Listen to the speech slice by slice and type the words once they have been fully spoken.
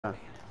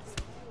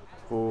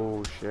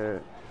Oh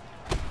shit.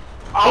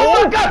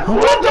 Oh my god!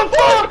 What the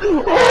fuck?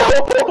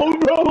 Oh,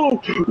 bro!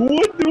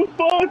 What the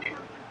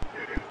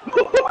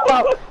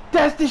fuck?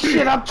 That's the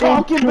shit I'm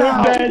talking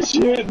about. That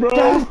shit, bro.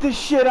 That's the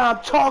shit I'm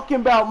talking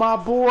about, my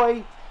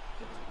boy.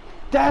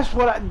 That's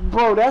what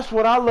that's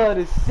what I love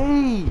to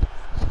see.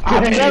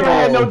 I've never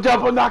had no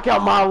double knockout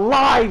in my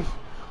life,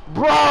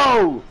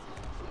 bro.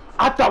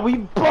 I thought we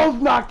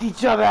both knocked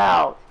each other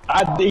out.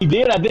 He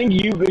did. I think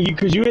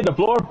because you hit the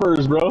floor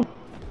first, bro.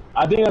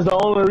 I think that's the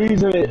only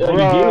reason you gave it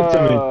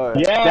to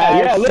me. Yeah,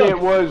 that look. shit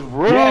was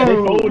rude. Yeah, they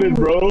folded,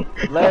 bro.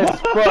 Let's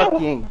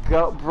fucking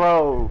go,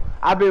 bro.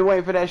 I've been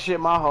waiting for that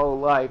shit my whole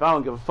life. I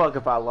don't give a fuck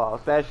if I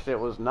lost. That shit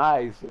was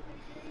nice.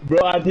 Bro,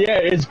 yeah,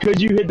 it's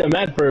because you hit the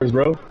mat first,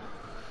 bro.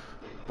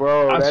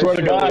 Bro, I swear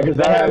to God, because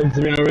that happened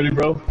to me already,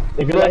 bro.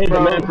 Because I hit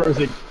the mat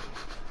first.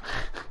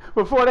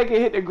 Before they could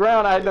hit the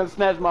ground, I had done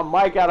snatched my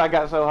mic out. I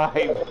got so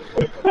hyped.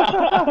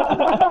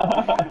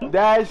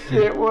 That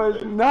shit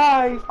was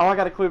nice. Oh, I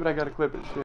gotta clip it. Shit.